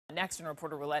Next in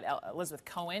Reporter Roulette, Elizabeth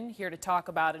Cohen here to talk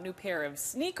about a new pair of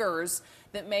sneakers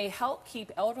that may help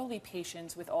keep elderly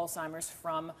patients with Alzheimer's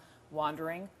from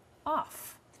wandering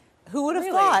off. Who would have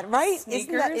thought, right? Sneakers?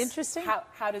 Isn't that interesting?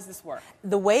 How does this work?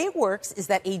 The way it works is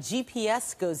that a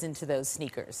GPS goes into those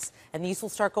sneakers, and these will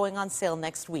start going on sale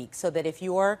next week, so that if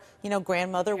your,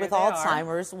 grandmother with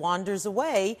Alzheimer's wanders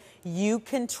away, you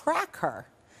can track her.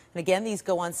 And again, these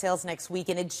go on sales next week,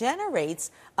 and it generates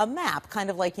a map, kind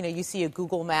of like, you see a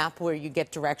Google map where you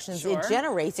get directions. Sure.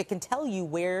 It can tell you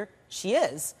where she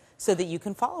is so that you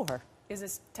can follow her. Is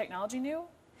this technology new?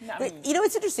 No,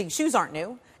 it's interesting. Shoes aren't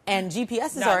new, and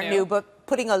GPSs aren't new, but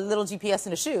putting a little GPS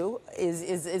in a shoe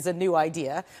is a new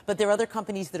idea. But there are other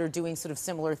companies that are doing sort of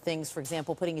similar things. For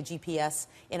example, putting a GPS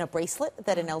in a bracelet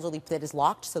that an elderly that is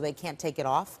locked so they can't take it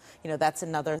off. That's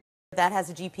another. That has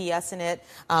a GPS in it.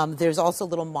 There's also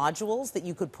little modules that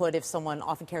you could put if someone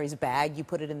often carries a bag. You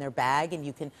put it in their bag, and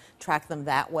you can track them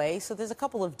that way. So there's a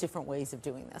couple of different ways of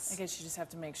doing this. I guess you just have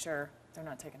to make sure they're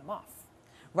not taking them off.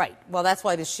 Right. Well, that's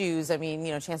why the shoes,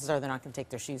 chances are they're not going to take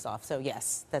their shoes off. So,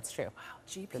 yes, that's true. Wow.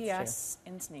 GPS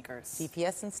in sneakers.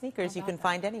 GPS in sneakers. You can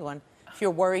find anyone. If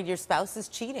you're worried your spouse is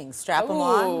cheating, strap them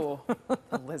on.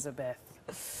 Elizabeth.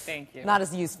 Thank you. Not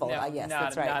as useful, no, yes,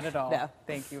 that's right. Not at all. No.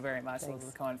 Thank you very much,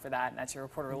 Elizabeth Cohen, for that. And that's your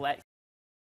Reporter Roulette.